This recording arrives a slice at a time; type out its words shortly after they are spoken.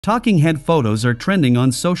Talking head photos are trending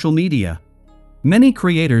on social media. Many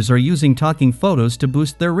creators are using talking photos to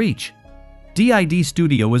boost their reach. DID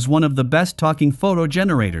Studio is one of the best talking photo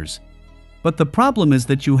generators. But the problem is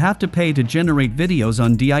that you have to pay to generate videos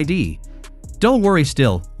on DID. Don't worry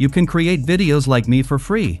still, you can create videos like me for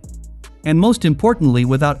free. And most importantly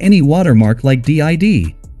without any watermark like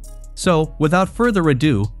DID. So, without further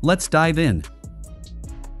ado, let's dive in.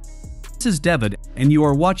 This is David, and you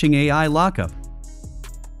are watching AI Lockup.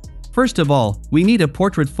 First of all, we need a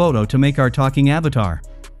portrait photo to make our talking avatar.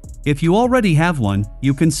 If you already have one,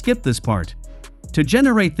 you can skip this part. To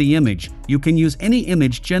generate the image, you can use any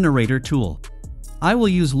image generator tool. I will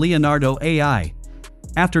use Leonardo AI.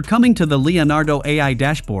 After coming to the Leonardo AI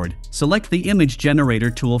dashboard, select the image generator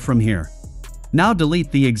tool from here. Now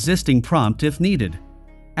delete the existing prompt if needed.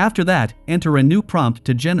 After that, enter a new prompt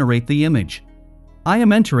to generate the image. I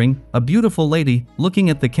am entering a beautiful lady looking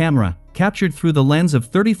at the camera, captured through the lens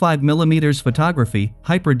of 35mm photography,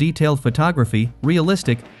 hyper-detailed photography,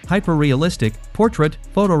 realistic, hyper-realistic, portrait,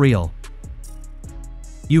 photoreal.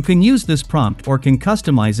 You can use this prompt or can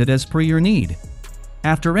customize it as per your need.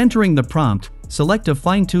 After entering the prompt, select a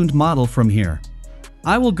fine-tuned model from here.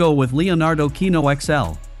 I will go with Leonardo Kino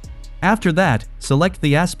XL. After that, select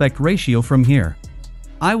the aspect ratio from here.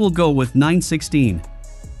 I will go with 9:16.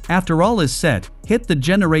 After all is set, hit the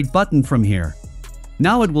generate button from here.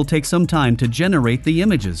 Now it will take some time to generate the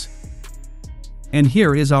images. And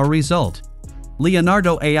here is our result.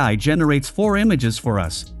 Leonardo AI generates 4 images for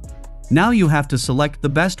us. Now you have to select the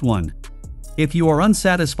best one. If you are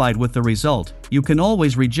unsatisfied with the result, you can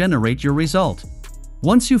always regenerate your result.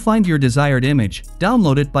 Once you find your desired image,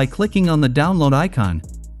 download it by clicking on the download icon.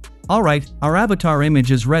 Alright, our avatar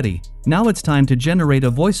image is ready. Now it's time to generate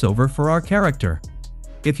a voiceover for our character.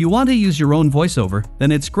 If you want to use your own voiceover,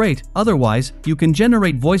 then it's great. Otherwise, you can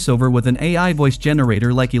generate voiceover with an AI voice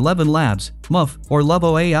generator like ElevenLabs, MUF, or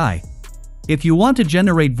Lovo AI. If you want to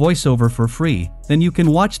generate voiceover for free, then you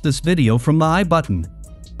can watch this video from the I button.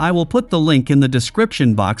 I will put the link in the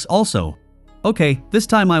description box also. Okay, this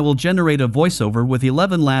time I will generate a voiceover with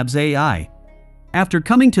ElevenLabs AI. After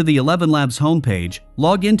coming to the ElevenLabs homepage,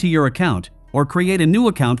 log into your account, or create a new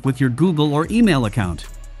account with your Google or email account.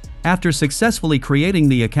 After successfully creating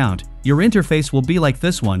the account, your interface will be like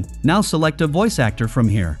this one. Now select a voice actor from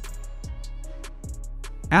here.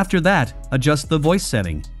 After that, adjust the voice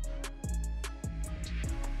setting.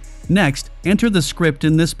 Next, enter the script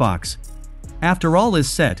in this box. After all is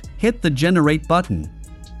set, hit the generate button.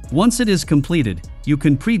 Once it is completed, you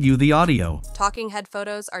can preview the audio. Talking head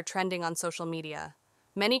photos are trending on social media.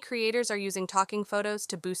 Many creators are using talking photos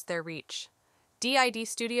to boost their reach. DID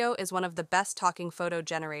Studio is one of the best talking photo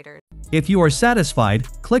generators. If you are satisfied,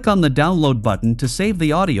 click on the download button to save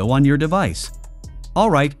the audio on your device.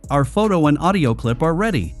 Alright, our photo and audio clip are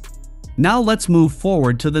ready. Now let's move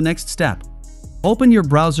forward to the next step. Open your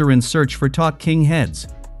browser and search for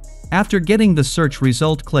TokKingHeads. After getting the search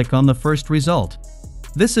result, click on the first result.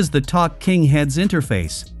 This is the TokKingHeads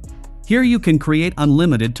interface. Here you can create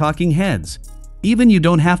unlimited talking heads. Even you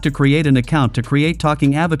don't have to create an account to create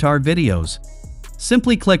talking avatar videos.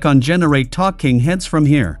 Simply click on Generate Talking Heads from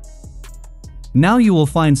here. Now you will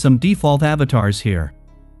find some default avatars here.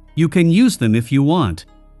 You can use them if you want.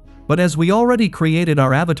 But as we already created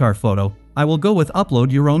our avatar photo, I will go with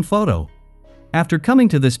Upload Your Own Photo. After coming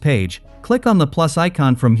to this page, click on the plus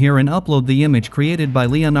icon from here and upload the image created by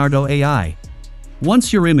Leonardo AI.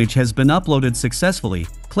 Once your image has been uploaded successfully,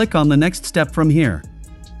 click on the next step from here.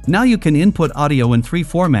 Now you can input audio in 3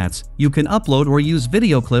 formats. You can upload or use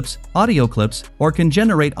video clips, audio clips, or can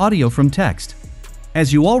generate audio from text.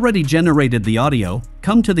 As you already generated the audio,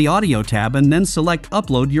 come to the Audio tab and then select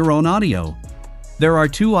Upload Your Own Audio. There are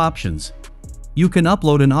 2 options. You can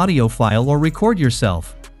upload an audio file or record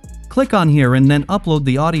yourself. Click on here and then upload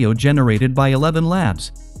the audio generated by ElevenLabs.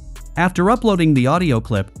 After uploading the audio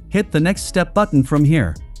clip, hit the Next Step button from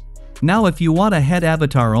here. Now if you want a head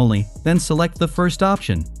avatar only, then select the first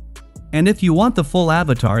option. And if you want the full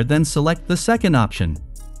avatar, then select the second option.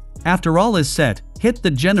 After all is set, hit the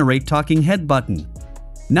Generate Talking Head button.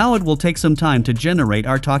 Now it will take some time to generate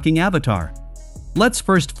our talking avatar. Let's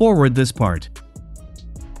first forward this part.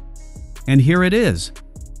 And here it is.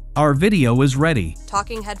 Our video is ready.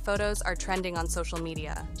 Talking head photos are trending on social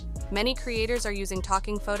media. Many creators are using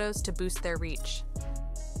talking photos to boost their reach.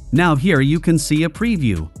 Now here you can see a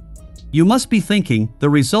preview. You must be thinking, the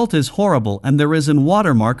result is horrible and there is a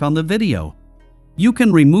watermark on the video. You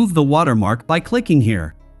can remove the watermark by clicking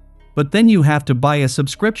here. But then you have to buy a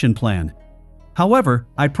subscription plan. However,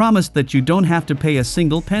 I promised that you don't have to pay a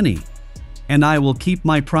single penny. And I will keep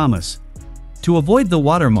my promise. To avoid the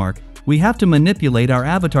watermark, we have to manipulate our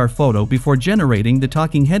avatar photo before generating the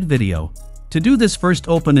talking head video. To do this, first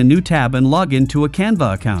open a new tab and log into a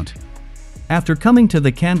Canva account. After coming to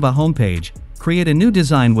the Canva homepage, create a new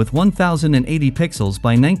design with 1080 pixels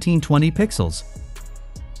by 1920 pixels.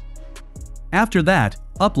 After that,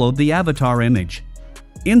 upload the avatar image.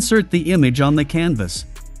 Insert the image on the canvas.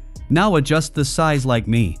 Now adjust the size like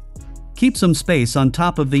me. Keep some space on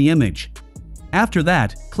top of the image. After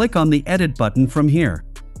that, click on the Edit button from here.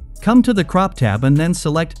 Come to the Crop tab and then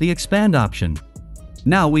select the Expand option.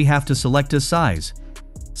 Now we have to select a size.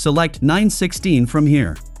 Select 9:16 from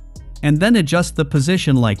here. And then adjust the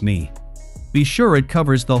position like me. Be sure it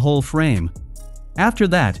covers the whole frame. After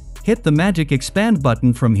that, hit the magic Expand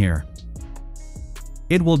button from here.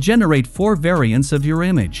 It will generate 4 variants of your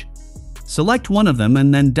image. Select one of them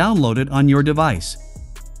and then download it on your device.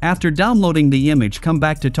 After downloading the image, come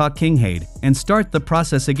back to TokKingHead and start the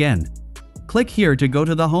process again. Click here to go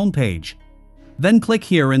to the home page. Then click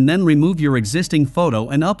here and then remove your existing photo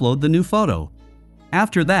and upload the new photo.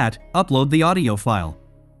 After that, upload the audio file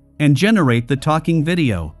and generate the talking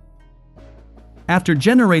video. After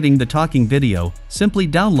generating the talking video, simply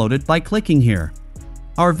download it by clicking here.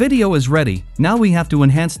 Our video is ready. Now we have to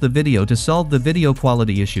enhance the video to solve the video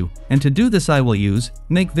quality issue, and to do this I will use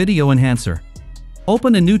Vmake Video Enhancer.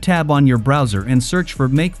 Open a new tab on your browser and search for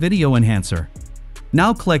Vmake Video Enhancer.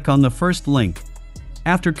 Now click on the first link.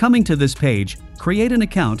 After coming to this page, create an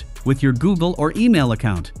account with your Google or email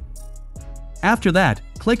account. After that,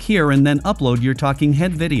 click here and then upload your talking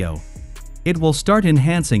head video. It will start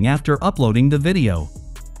enhancing after uploading the video.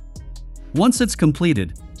 Once it's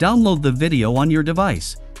completed, download the video on your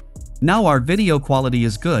device. Now our video quality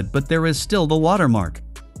is good, but there is still the watermark.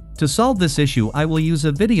 To solve this issue, I will use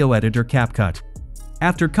a video editor, CapCut.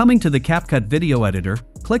 After coming to the CapCut video editor,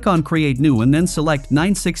 click on Create New and then select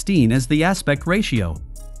 9:16 as the aspect ratio.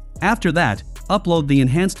 After that, upload the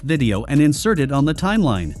enhanced video and insert it on the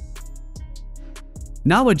timeline.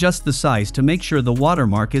 Now adjust the size to make sure the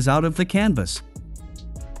watermark is out of the canvas.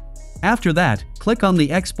 After that, click on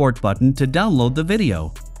the Export button to download the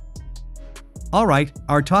video. Alright,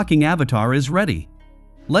 our talking avatar is ready.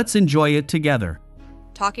 Let's enjoy it together.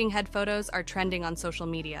 Talking head photos are trending on social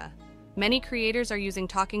media. Many creators are using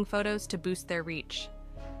talking photos to boost their reach.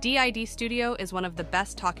 DID Studio is one of the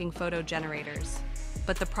best talking photo generators.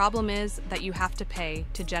 But the problem is that you have to pay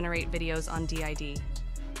to generate videos on DID.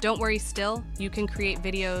 Don't worry still, you can create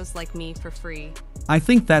videos like me for free. I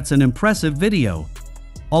think that's an impressive video.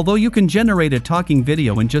 Although you can generate a talking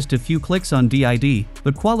video in just a few clicks on DID,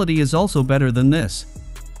 the quality is also better than this.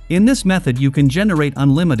 In this method you can generate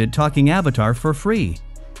unlimited talking avatar for free.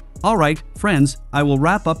 Alright, friends, I will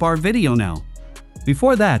wrap up our video now.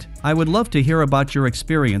 Before that, I would love to hear about your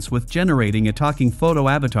experience with generating a talking photo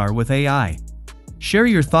avatar with AI. Share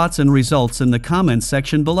your thoughts and results in the comments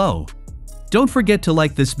section below. Don't forget to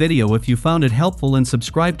like this video if you found it helpful and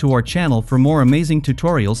subscribe to our channel for more amazing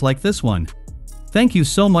tutorials like this one. Thank you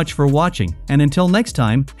so much for watching, and until next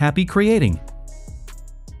time, happy creating!